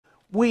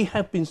we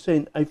have been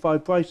sent a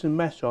vibration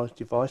massage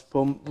device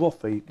from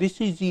Roffie.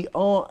 This is the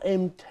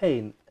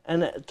RM10,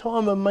 and at the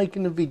time of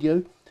making the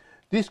video,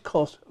 this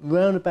costs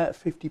around about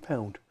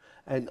 £50.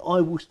 And I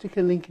will stick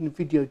a link in the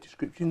video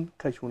description in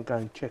case you want to go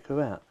and check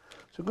her out.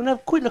 So we're going to have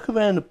a quick look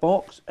around the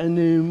box, and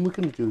then we're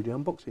going to do the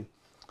unboxing.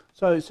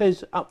 So it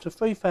says up to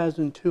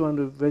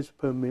 3,200 revs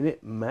per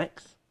minute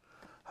max.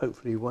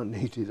 Hopefully you won't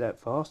need it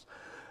that fast.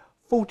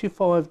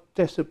 45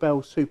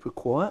 decibel super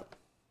quiet.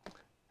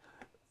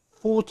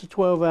 4 to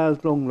 12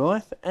 hours long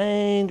life,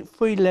 and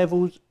three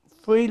levels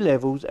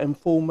and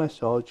 4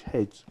 massage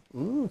heads.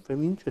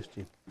 Very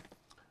interesting.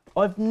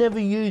 I've never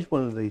used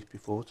one of these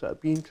before, so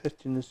it'd be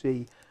interesting to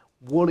see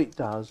what it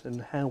does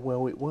and how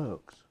well it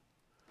works.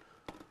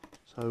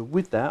 So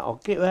with that,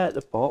 I'll get it out of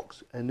the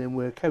box and then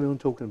we'll carry on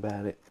talking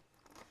about it.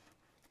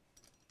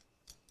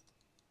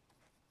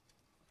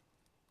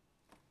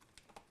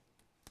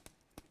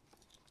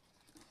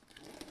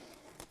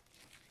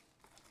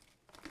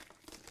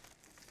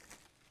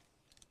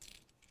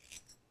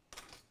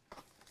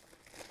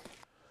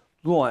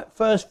 Right,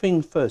 first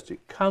things first,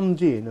 it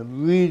comes in a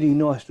really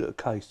nice little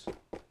case,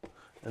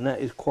 and that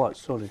is quite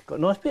solid. Got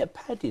a nice bit of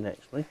padding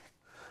actually.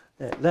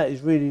 Yeah, that is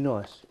really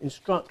nice.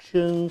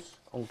 Instructions,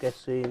 I'm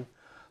guessing.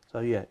 So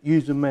yeah,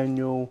 user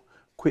manual,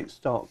 quick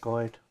start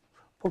guide.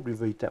 Probably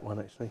read that one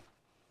actually.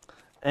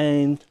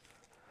 And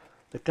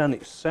the gun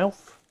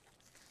itself.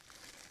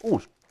 Oh,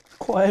 it's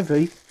quite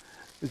heavy.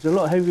 It's a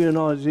lot heavier than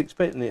I was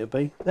expecting it to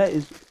be. That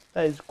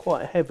is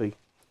quite heavy.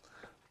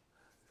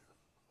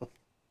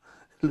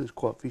 It looks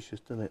quite vicious,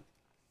 doesn't it?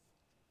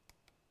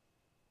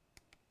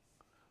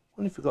 I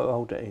wonder if you've got to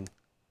hold that in.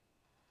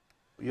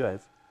 You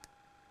have.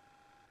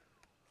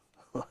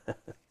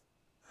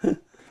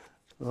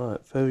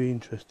 Right, very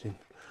interesting.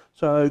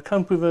 So it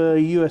comes with a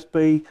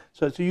USB,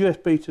 so it's a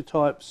USB to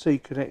type C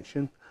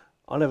connection.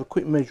 I'll have a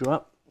quick measure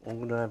up. I'm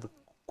going to have a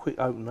quick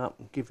open up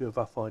and give you a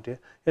rough idea.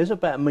 It's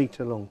about 1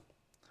 metre long,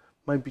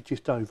 maybe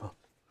just over.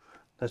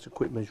 That's a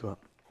quick measure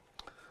up.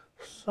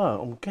 So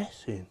I'm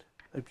guessing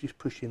they just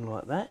push in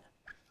like that.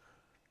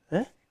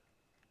 Yeah.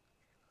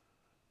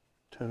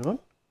 Turn on.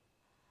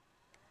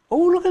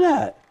 Oh, look at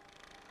that.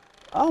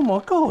 Oh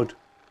my God.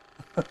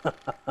 Because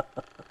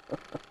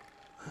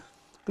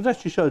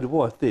that's to show the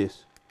wife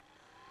this.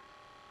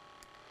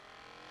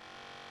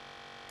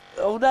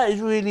 Oh, that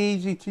is really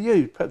easy to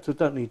use. Perhaps I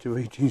don't need to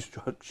read the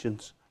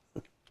instructions.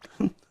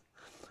 I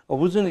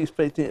wasn't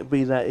expecting it to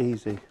be that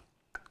easy.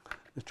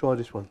 Let's try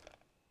this one.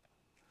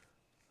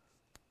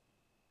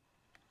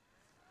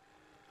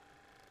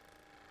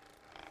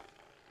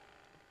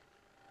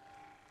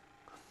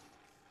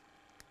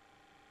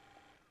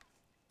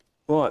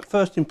 Right,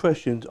 first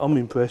impressions, I'm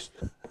impressed.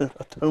 I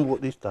don't know what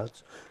this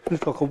does. It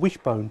looks like a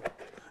wishbone.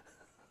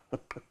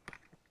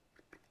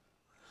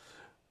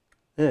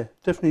 Yeah,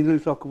 definitely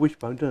looks like a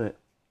wishbone, doesn't it?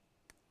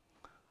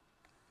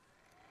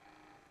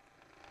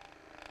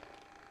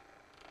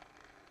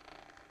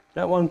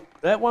 That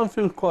one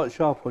feels quite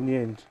sharp on the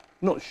end.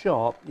 Not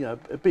sharp, you know,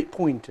 a bit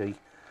pointy,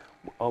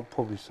 I'll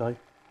probably say.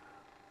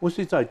 What's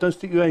it say? Don't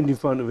stick your hand in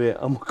front of it.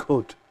 Oh my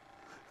God.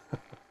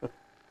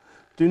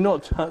 Do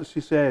not touch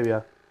this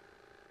area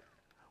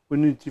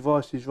when the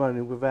device is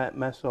running without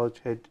massage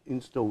head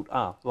installed.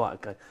 Ah, right,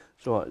 okay.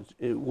 It's all right,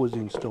 it was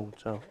installed,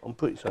 so I'm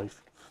pretty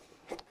safe.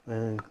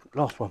 And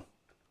last one.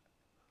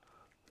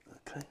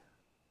 Okay.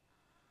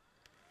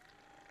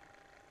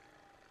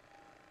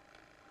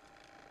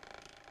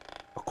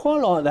 I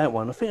quite like that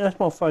one. I think that's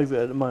my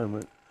favourite at the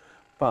moment.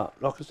 But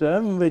like I said, I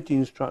haven't read the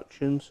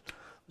instructions.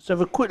 Let's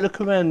have a quick look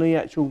around the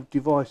actual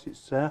device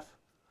itself.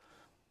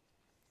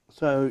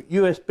 So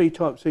USB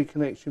type C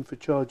connection for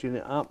charging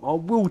it up. I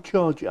will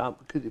charge it up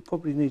because it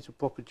probably needs a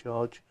proper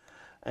charge,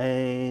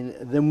 and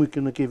then we're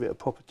going to give it a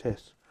proper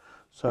test.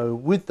 So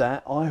with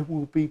that, I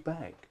will be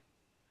back.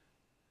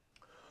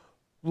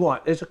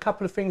 Right, there's a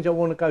couple of things I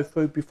want to go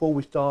through before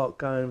we start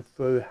going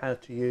through how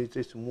to use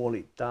this and what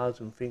it does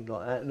and things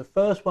like that. And the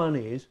first one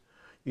is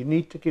you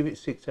need to give it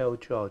 6-hour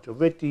charge. I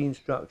read the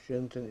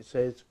instructions and it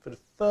says for the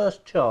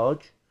first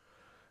charge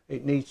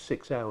it needs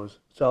 6 hours.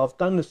 So I've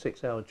done the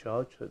 6-hour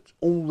charge, so it's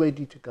all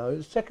ready to go.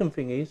 The second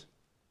thing is,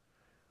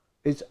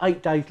 it's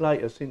 8 days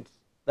later since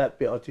that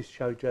bit I just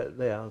showed you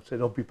there. I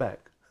said I'll be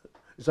back.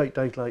 It's 8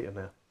 days later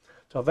now.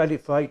 So I've had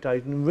it for 8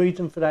 days, and the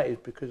reason for that is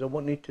because I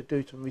wanted to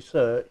do some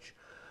research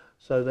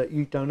so that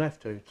you don't have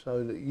to,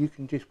 so that you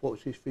can just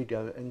watch this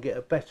video and get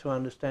a better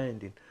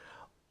understanding.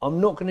 I'm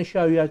not going to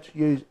show you how to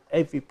use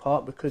every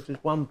part because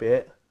there's one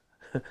bit,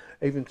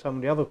 even some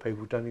of the other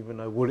people don't even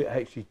know what it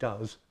actually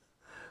does.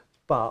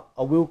 But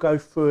I will go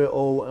through it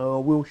all and I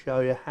will show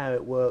you how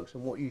it works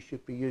and what you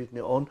should be using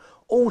it on.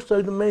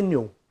 Also the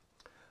manual.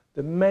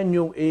 The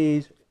manual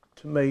is,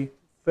 to me,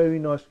 very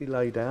nicely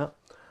laid out.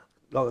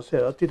 Like I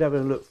said, I did have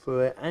a look through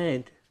it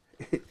and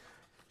it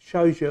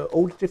shows you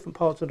all the different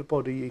parts of the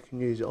body you can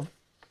use it on.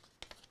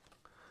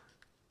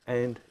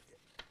 And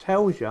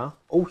tells you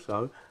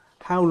also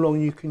how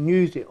long you can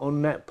use it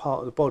on that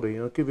part of the body.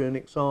 And I'll give you an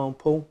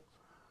example.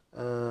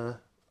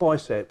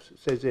 Biceps, it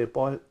says here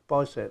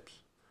biceps.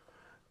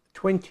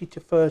 20 to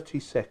 30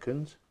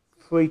 seconds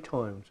 3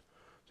 times.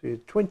 So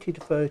you 20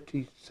 to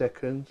 30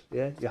 seconds,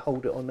 yeah, you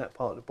hold it on that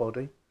part of the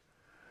body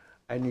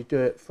and you do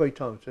it 3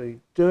 times. So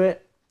you do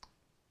it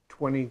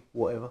 20,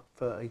 whatever,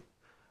 30,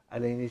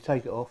 and then you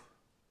take it off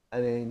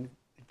and then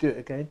you do it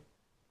again,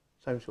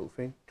 same sort of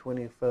thing,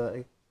 20 or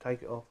 30,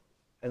 take it off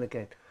and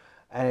again.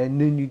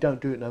 And then you don't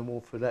do it no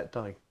more for that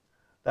day.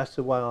 That's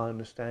the way I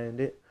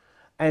understand it.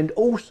 And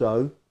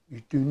also,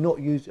 you do not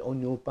use it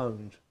on your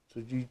bones.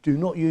 So you do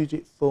not use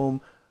it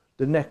from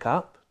the neck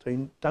up. So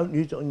you don't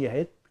use it on your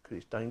head because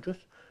it's dangerous.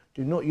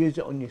 Do not use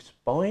it on your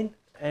spine.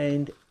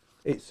 And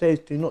it says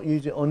do not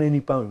use it on any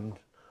bones.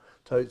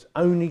 So it's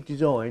only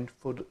designed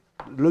for the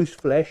loose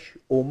flesh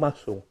or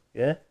muscle.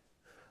 Yeah,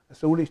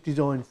 that's all it's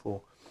designed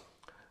for.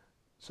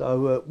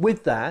 So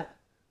with that,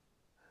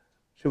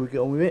 shall we get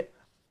on with it?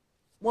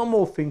 One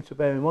more thing to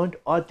bear in mind,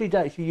 I did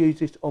actually use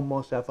this on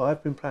myself.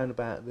 I've been playing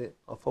about with it.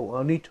 I thought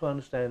I need to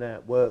understand how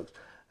it works,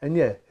 and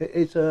yeah,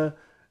 it's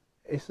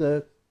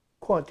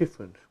quite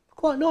different,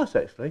 quite nice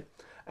actually.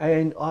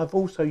 And I've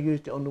also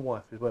used it on the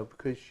wife as well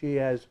because she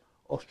has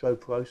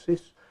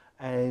osteoporosis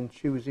and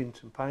she was in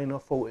some pain. I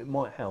thought it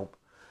might help.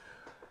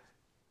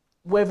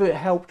 Whether it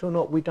helped or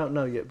not, we don't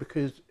know yet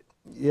because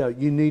you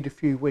need a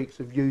few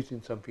weeks of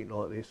using something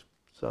like this.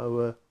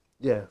 So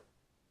yeah.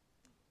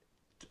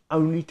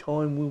 Only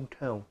time will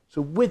tell.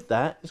 So with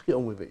that, let's get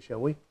on with it, shall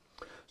we?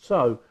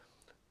 So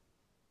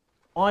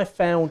I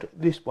found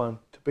this one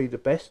to be the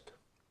best,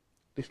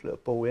 this little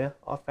ball here.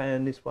 I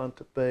found this one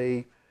to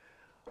be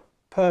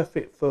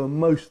perfect for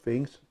most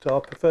things, so I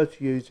prefer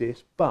to use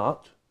this,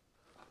 but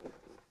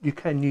you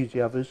can use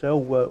the others,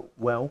 they'll work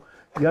well.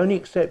 The only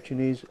exception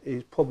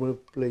is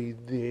probably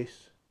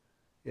this.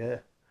 Yeah,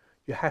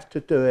 you have to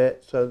do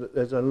it so that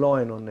there's a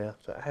line on there,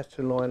 so it has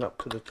to line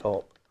up to the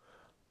top.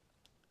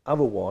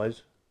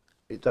 Otherwise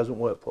it doesn't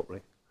work properly,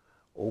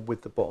 or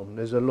with the bottom.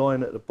 There's a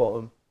line at the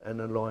bottom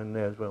and a line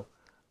there as well,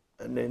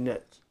 and then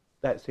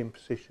that's in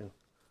position.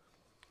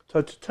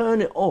 So to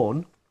turn it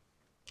on,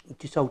 you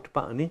just hold the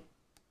button in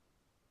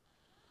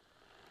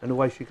and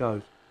away she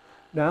goes.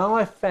 Now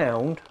I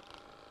found,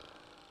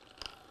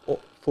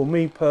 for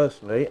me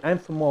personally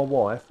and for my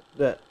wife,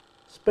 that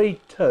speed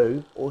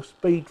 2 or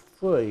speed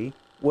 3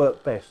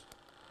 work best.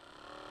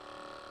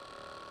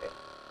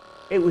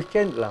 It was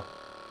gentler.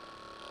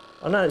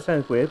 I know it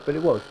sounds weird, but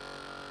it was.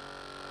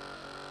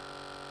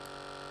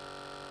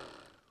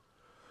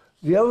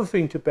 The other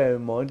thing to bear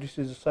in mind, this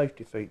is a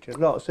safety feature.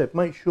 Like I said,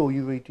 make sure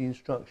you read the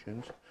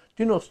instructions.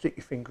 Do not stick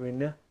your finger in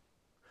there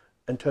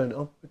and turn it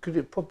on because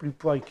it'll probably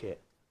break it.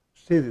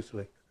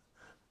 Seriously,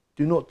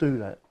 do not do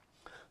that.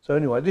 So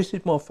anyway, this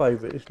is my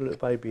favourite, this little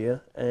baby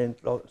here. And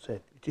like I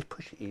said, you just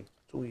push it in,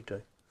 that's all you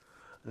do.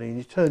 And then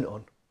you turn it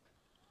on.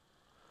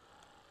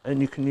 And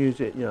you can use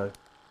it,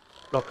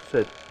 like I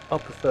said, I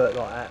prefer it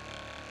like that.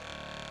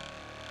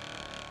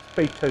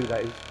 Speed 2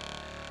 that is.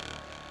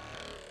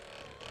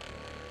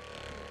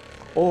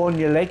 Or on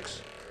your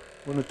legs,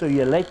 you want to do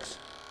your legs.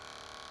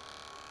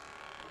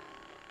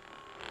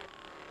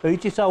 So you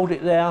just hold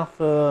it there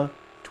for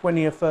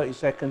 20 or 30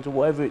 seconds or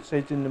whatever it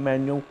says in the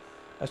manual.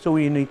 That's all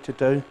you need to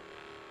do.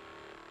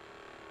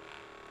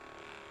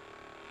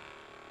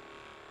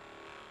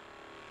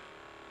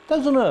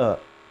 Doesn't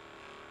hurt.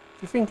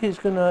 If you think it's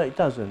going to hurt, it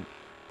doesn't.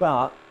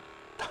 But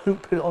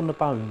don't put it on the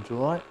bones,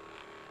 alright?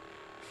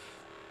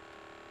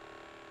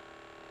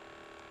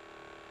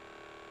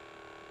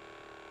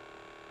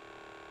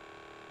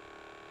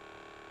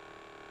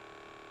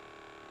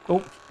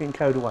 Oh, getting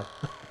carried away.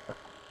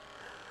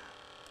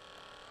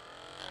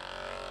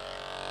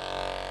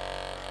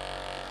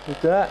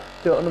 Do that,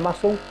 do it on the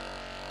muscle.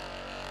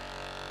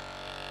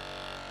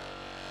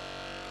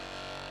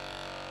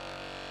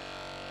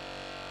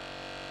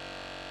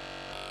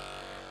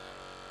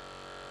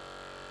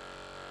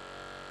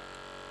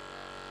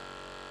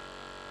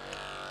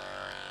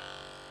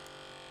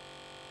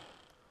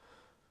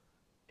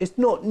 It's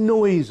not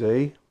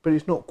noisy, but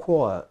it's not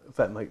quiet, if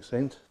that makes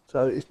sense.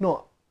 So it's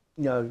not,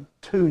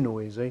 too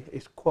noisy.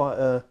 It's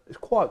quite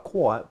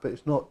quiet, but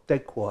it's not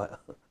dead quiet.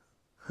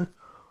 I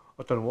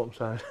don't know what I'm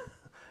saying.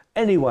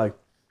 Anyway,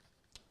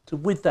 so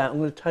with that, I'm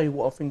going to tell you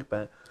what I think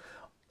about it.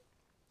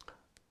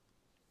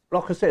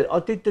 Like I said, I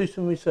did do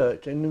some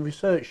research, and the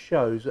research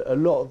shows that a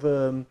lot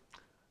of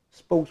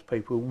sports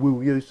people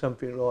will use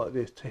something like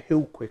this to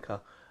heal quicker.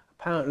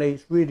 Apparently,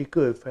 it's really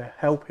good for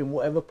helping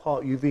whatever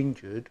part you've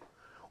injured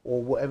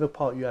or whatever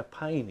part you have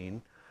pain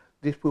in.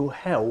 This will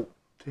help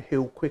to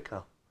heal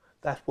quicker.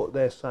 That's what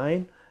they're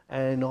saying,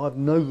 and I have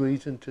no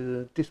reason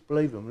to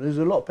disbelieve them. There's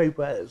a lot of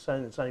people out there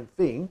saying the same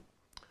thing.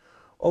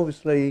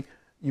 Obviously,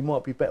 you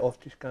might be better off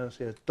just going to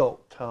see a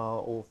doctor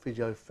or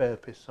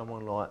physiotherapist,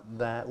 someone like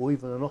that, or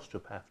even an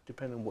osteopath,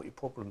 depending on what your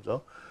problems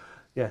are.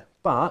 Yeah,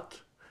 but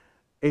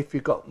if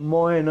you've got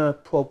minor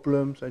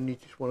problems and you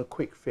just want a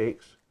quick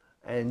fix,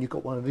 and you've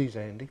got one of these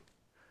handy,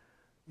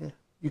 yeah,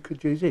 you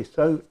could use this.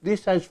 So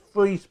this has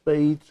 3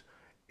 speeds.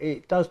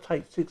 It does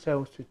take 6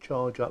 hours to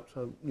charge up,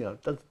 so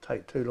it doesn't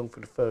take too long for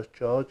the first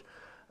charge.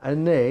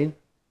 And then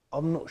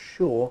I'm not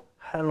sure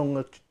how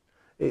long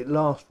it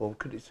lasts for,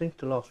 because it seems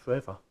to last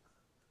forever.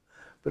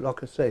 But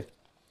like I said,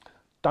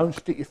 don't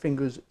stick your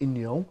fingers in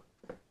the hole,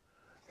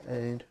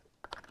 and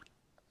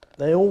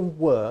they all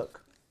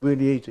work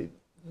really easy.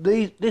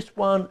 This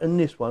one and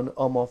this one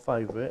are my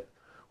favourite,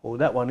 or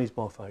that one is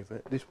my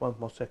favourite. This one's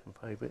my second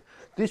favourite.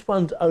 This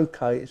one's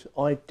okay. It's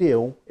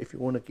ideal if you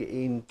want to get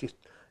in just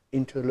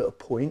into a little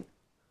point,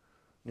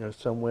 you know,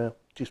 somewhere.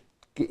 Just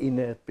get in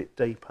there a bit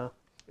deeper.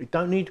 You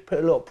don't need to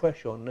put a lot of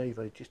pressure on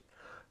either. Just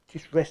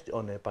rest it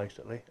on there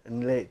basically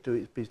and let it do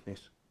its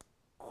business.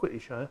 Quickly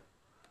show you.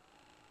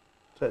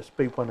 So that's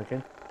speed 1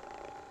 again.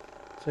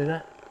 See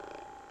that?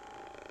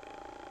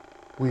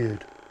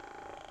 Weird.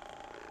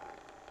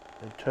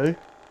 And 2.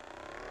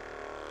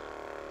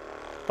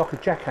 Like a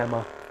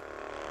jackhammer.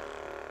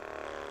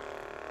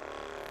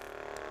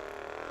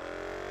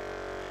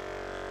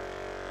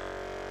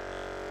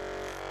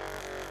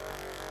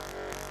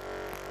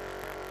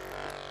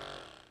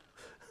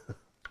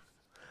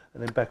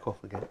 And then back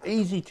off again.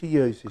 Easy to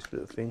use, this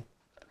little thing.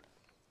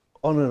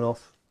 On and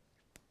off.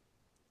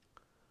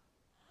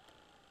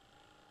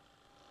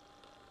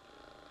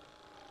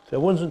 So I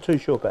wasn't too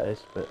sure about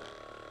this, but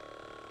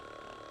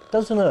it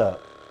doesn't hurt.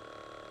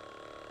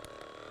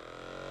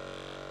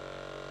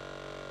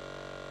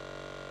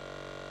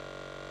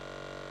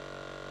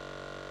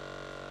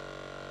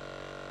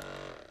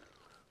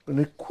 I'm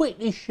going to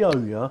quickly show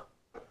you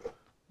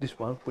this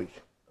one, which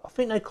I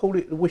think they call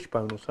it the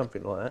wishbone or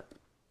something like that.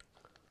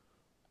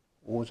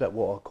 Or is that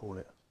what I call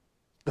it?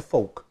 The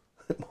fork.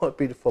 It might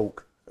be the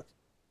fork.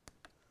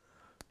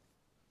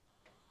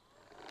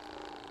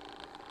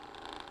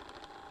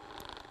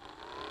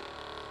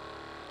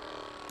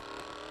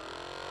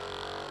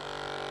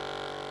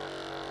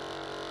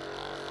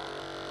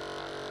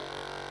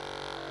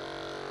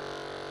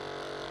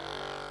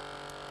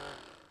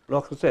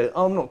 Like I said,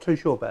 I'm not too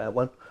sure about that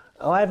one.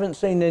 I haven't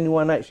seen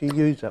anyone actually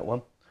use that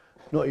one,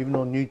 not even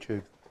on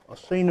YouTube. I've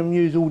seen them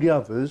use all the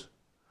others,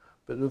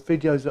 but the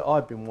videos that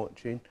I've been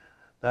watching,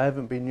 they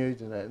haven't been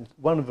using that. And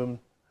one of them,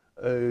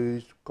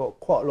 who's got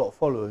quite a lot of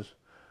followers,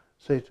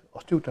 said, I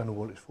still don't know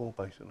what it's for,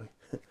 basically.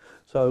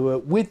 So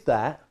with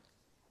that,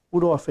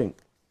 what do I think?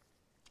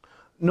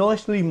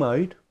 Nicely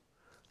made,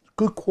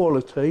 good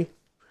quality,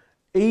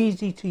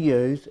 easy to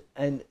use,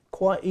 and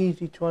quite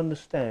easy to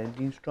understand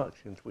the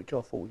instructions, which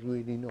I thought was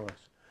really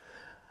nice.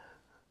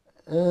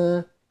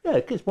 Yeah,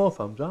 it gets my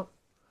thumbs up.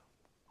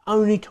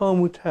 Only time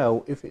will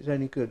tell if it's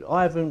any good.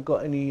 I haven't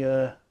got any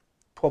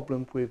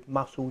problems with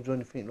muscles or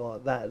anything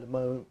like that at the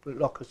moment, but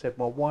like I said,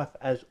 my wife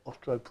has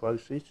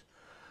osteoporosis,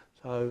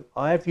 so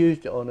I have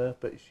used it on her,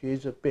 but she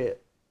is a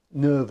bit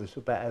nervous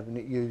about having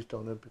it used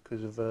on her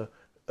because of her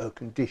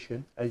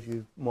condition, as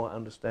you might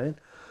understand.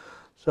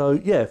 So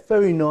yeah,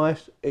 very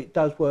nice. It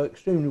does work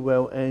extremely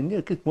well, and yeah,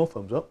 it gets my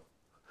thumbs up.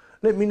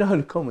 Let me know in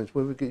the comments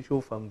whether it gets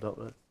your thumbs up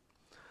though.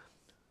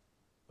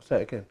 I'll say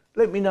it again.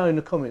 Let me know in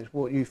the comments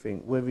what you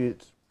think, whether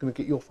it's going to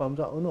get your thumbs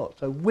up or not.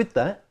 So with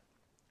that,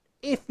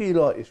 if you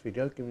like this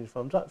video, give me a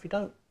thumbs up. If you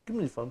don't, give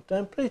me a thumbs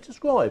down. Please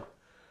subscribe.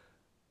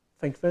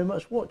 Thank you very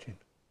much for watching.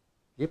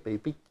 Yeah,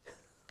 baby.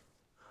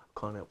 I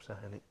can't help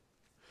saying it.